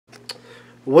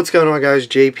What's going on, guys?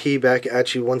 JP back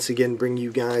at you once again, bring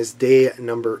you guys day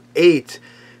number 8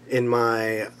 in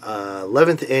my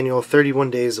 11th annual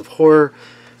 31 Days of Horror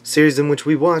series, in which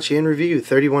we watch and review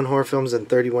 31 horror films in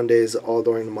 31 days, all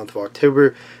during the month of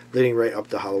October, leading right up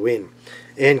to Halloween.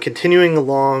 And continuing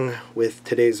along with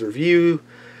today's review,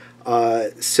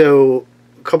 so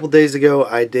a couple days ago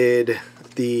I did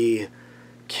the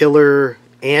killer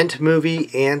ant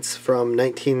movie, Ants, from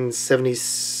 1970.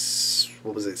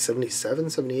 What was it,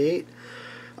 77, 78?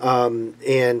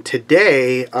 And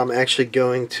today I'm actually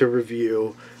going to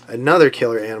review another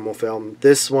killer animal film.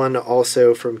 This one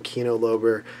also from Kino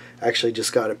Lorber. Actually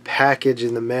just got a package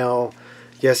in the mail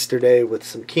yesterday with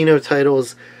some Kino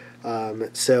titles.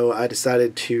 So I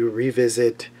decided to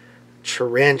revisit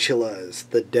Tarantulas,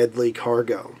 The Deadly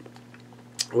Cargo,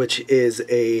 which is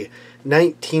a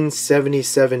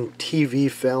 1977 TV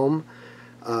film,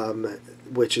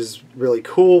 which is really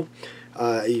cool.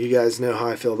 You guys know how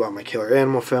I feel about my killer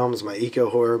animal films, my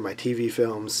eco-horror, my TV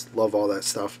films. Love all that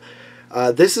stuff.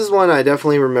 This is one I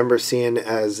definitely remember seeing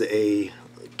as a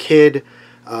kid,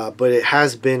 but it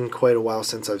has been quite a while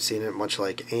since I've seen it, much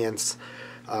like Ants.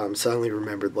 So I only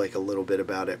remembered like a little bit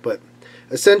about it. But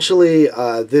essentially,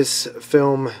 this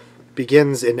film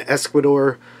begins in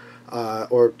Ecuador.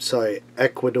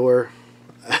 Ecuador.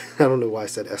 I don't know why I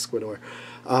said Ecuador.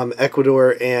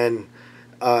 Ecuador, and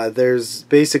there's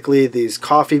basically these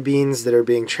coffee beans that are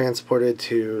being transported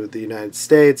to the United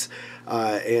States,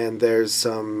 and there's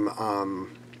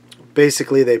some,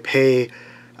 basically they pay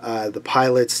the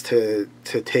pilots to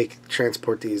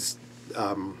transport these,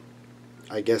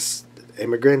 I guess,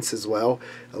 immigrants as well,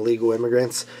 illegal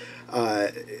immigrants,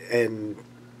 and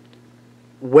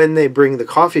when they bring the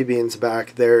coffee beans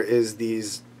back, there is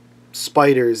these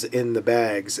spiders in the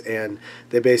bags, and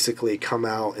they basically come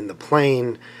out in the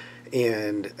plane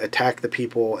and attack the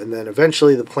people, and then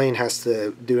eventually the plane has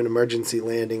to do an emergency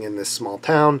landing in this small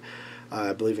town,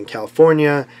 I believe in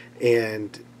California,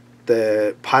 and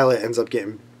the pilot ends up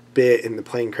getting bit and the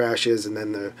plane crashes, and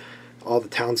then all the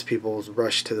townspeople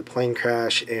rush to the plane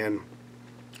crash, and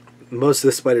most of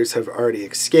the spiders have already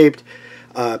escaped.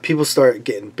 People start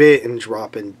getting bit and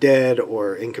dropping dead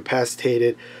or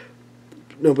incapacitated.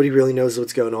 Nobody really knows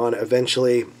what's going on.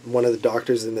 Eventually, one of the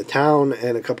doctors in the town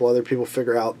and a couple other people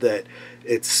figure out that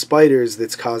it's spiders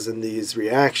that's causing these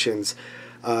reactions,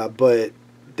 but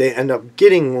they end up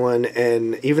getting one,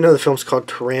 and even though the film's called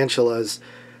Tarantulas,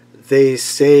 they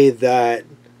say that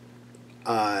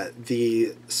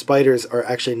the spiders are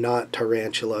actually not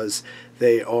tarantulas.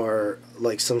 They are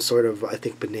like some sort of, I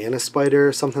think, banana spider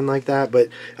or something like that. But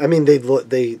I mean,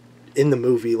 they in the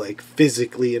movie, like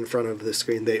physically in front of the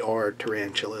screen, they are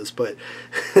tarantulas, but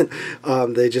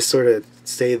they just sort of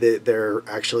say that they're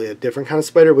actually a different kind of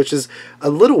spider, which is a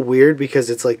little weird because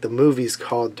it's like the movie's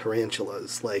called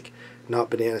Tarantulas, like not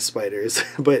banana spiders.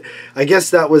 But I guess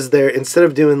that was their, instead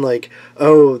of doing like,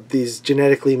 oh, these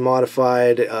genetically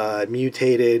modified,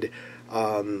 mutated,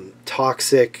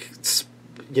 toxic,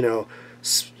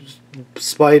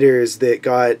 spiders that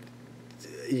got,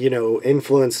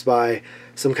 influenced by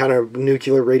some kind of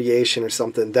nuclear radiation or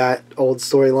something, that old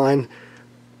storyline,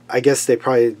 I guess they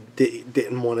probably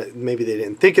didn't want to, maybe they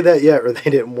didn't think of that yet, or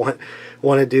they didn't want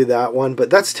to do that one.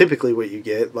 But that's typically what you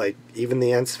get. Like even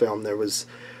the Ants film, there was,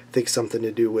 I think, something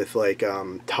to do with like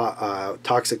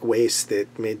toxic waste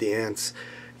that made the ants,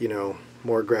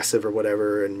 more aggressive or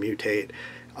whatever and mutate.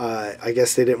 I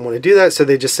guess they didn't want to do that, so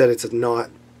they just said it's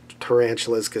not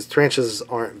tarantulas, because tarantulas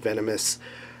aren't venomous.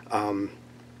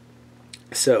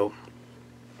 So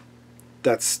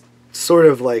that's sort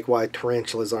of like why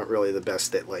tarantulas aren't really the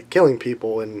best at like killing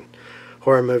people in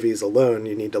horror movies alone.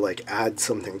 You need to like add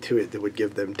something to it that would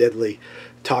give them deadly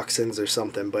toxins or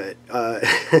something. But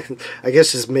I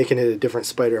guess just making it a different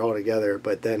spider altogether,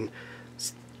 but then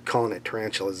calling it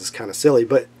tarantulas is kind of silly.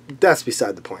 But that's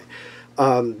beside the point.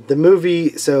 The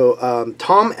movie, so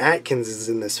Tom Atkins is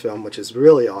in this film, which is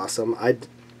really awesome. I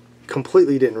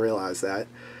completely didn't realize that.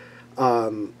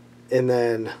 And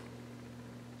then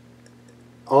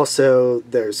also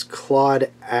there's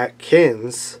Claude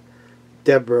Atkins,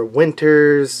 Deborah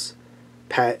Winters,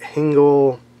 Pat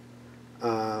Hingle,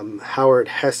 Howard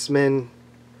Hessman,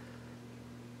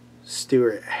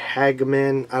 Stuart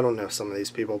Hagman. I don't know some of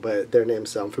these people, but their names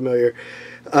sound familiar.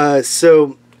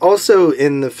 So also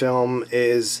in the film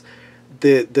is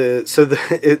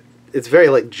it's very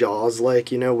like Jaws,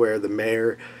 like, where the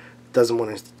mayor doesn't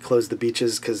want to close the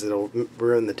beaches because it'll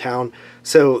ruin the town.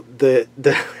 So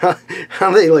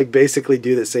how they like basically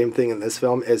do the same thing in this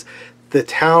film is the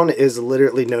town is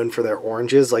literally known for their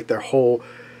oranges. Like their whole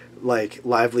like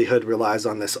livelihood relies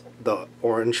on the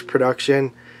orange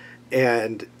production,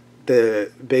 and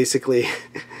basically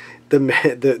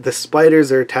the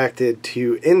spiders are attracted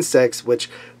to insects, which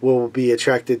will be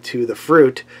attracted to the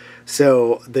fruit.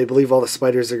 So they believe all the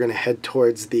spiders are going to head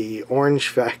towards the orange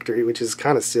factory, which is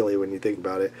kind of silly when you think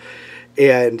about it.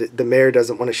 And the mayor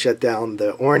doesn't want to shut down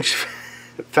the orange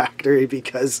factory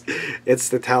because it's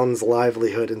the town's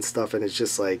livelihood and stuff. And it's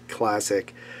just like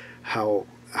classic how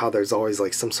there's always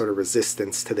like some sort of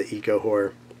resistance to the eco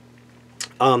horror.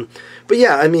 But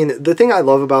yeah, I mean, the thing I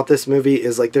love about this movie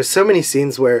is like there's so many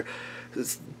scenes where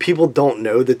people don't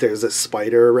know that there's a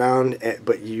spider around,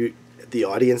 but the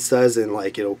audience does, and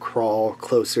like it'll crawl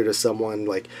closer to someone,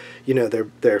 like, you know,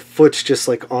 their foot's just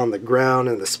like on the ground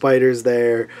and the spider's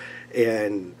there,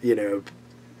 and you know,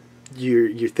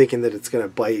 you're thinking that it's gonna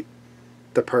bite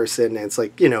the person, and it's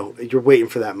like, you know, you're waiting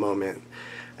for that moment.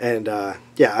 And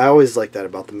yeah, I always like that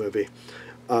about the movie.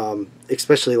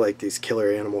 Especially like these killer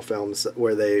animal films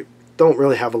where they don't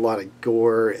really have a lot of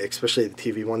gore, especially the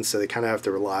TV ones, so they kind of have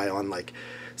to rely on like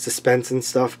suspense and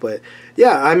stuff. But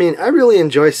yeah, I mean, I really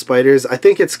enjoy spiders. I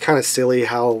think it's kind of silly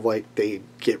how like they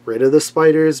get rid of the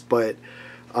spiders, but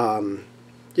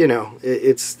you know,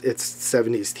 it's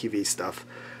 70s TV stuff.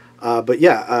 But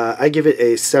yeah, I give it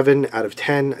a 7 out of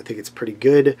 10. I think it's pretty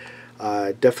good.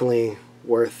 Definitely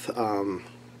worth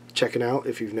checking out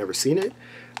if you've never seen it.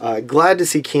 Glad to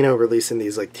see Kino releasing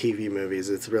these like TV movies.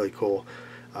 It's really cool.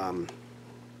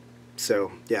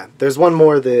 So yeah, there's one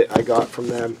more that I got from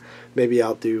them. Maybe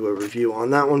I'll do a review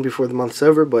on that one before the month's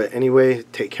over. But anyway,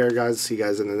 take care, guys. See you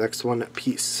guys in the next one.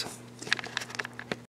 Peace.